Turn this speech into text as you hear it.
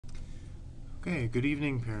Okay, good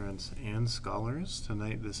evening parents and scholars.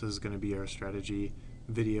 Tonight this is going to be our strategy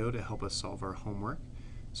video to help us solve our homework.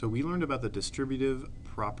 So we learned about the distributive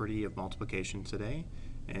property of multiplication today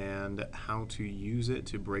and how to use it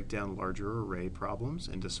to break down larger array problems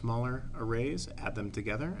into smaller arrays, add them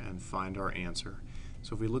together, and find our answer.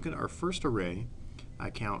 So if we look at our first array,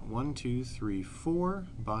 I count 1, 2, 3, 4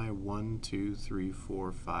 by 1, 2, 3,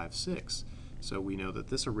 4, 5, 6. So we know that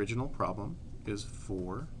this original problem is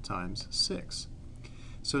 4 times 6.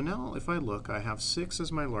 So now if I look, I have 6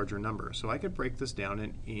 as my larger number, so I could break this down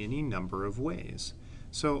in any number of ways.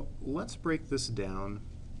 So let's break this down.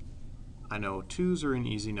 I know 2's are an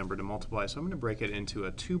easy number to multiply, so I'm going to break it into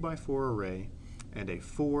a 2 by 4 array and a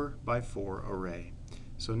 4 by 4 array.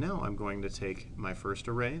 So now I'm going to take my first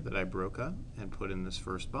array that I broke up and put in this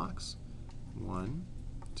first box. 1,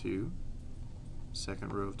 2,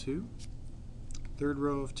 second row of 2, third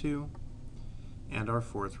row of 2, and our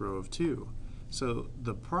fourth row of 2. So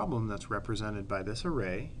the problem that's represented by this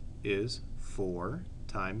array is 4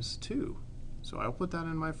 times 2. So I'll put that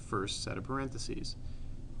in my first set of parentheses.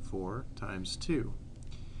 4 times 2.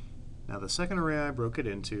 Now the second array I broke it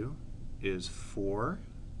into is 4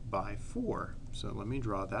 by 4. So let me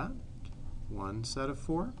draw that. One set of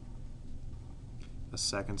 4, a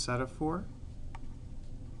second set of 4,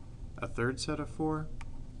 a third set of 4,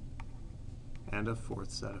 and a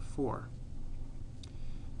fourth set of 4.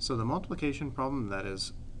 So the multiplication problem that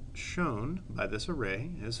is shown by this array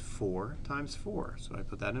is 4 times 4. So I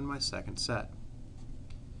put that in my second set.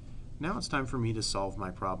 Now it's time for me to solve my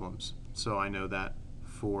problems. So I know that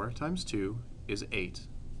 4 times 2 is 8.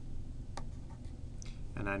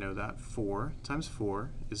 And I know that 4 times 4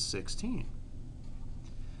 is 16.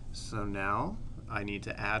 So now I need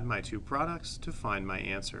to add my two products to find my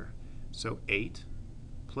answer. So 8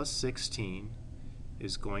 plus 16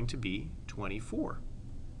 is going to be 24.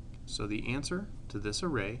 So the answer to this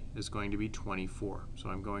array is going to be 24. So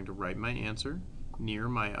I'm going to write my answer near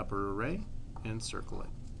my upper array and circle it.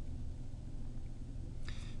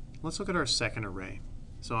 Let's look at our second array.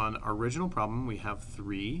 So on our original problem, we have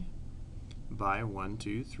 3 by 1,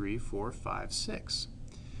 2, 3, 4, 5, 6.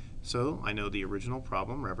 So I know the original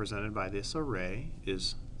problem represented by this array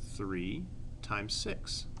is 3 times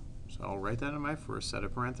 6. So I'll write that in my first set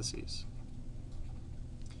of parentheses.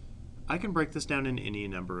 I can break this down in any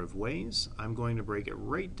number of ways. I'm going to break it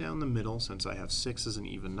right down the middle since I have 6 as an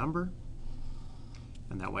even number.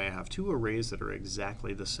 And that way I have two arrays that are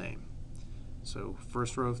exactly the same. So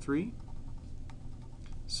first row of 3,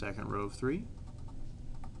 second row of 3,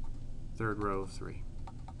 third row of 3.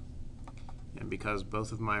 And because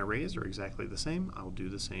both of my arrays are exactly the same, I'll do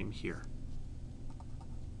the same here.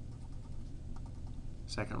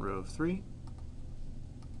 Second row of 3,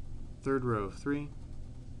 third row of 3.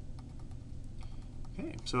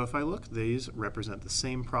 Okay, so if I look, these represent the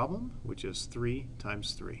same problem, which is 3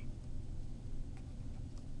 times 3.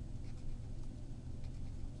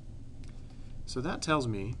 So that tells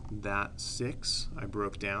me that 6 I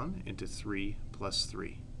broke down into 3 plus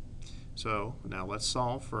 3. So now let's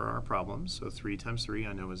solve for our problems. So 3 times 3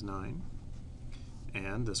 I know is 9.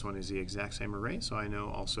 And this one is the exact same array, so I know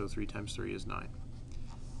also 3 times 3 is 9.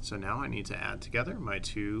 So now I need to add together my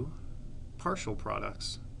two partial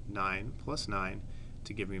products, 9 plus 9,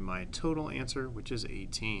 to give me my total answer, which is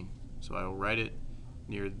 18. So I will write it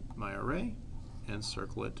near my array and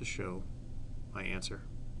circle it to show my answer.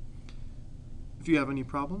 If you have any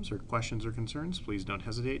problems or questions or concerns, please don't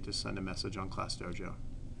hesitate to send a message on Class Dojo.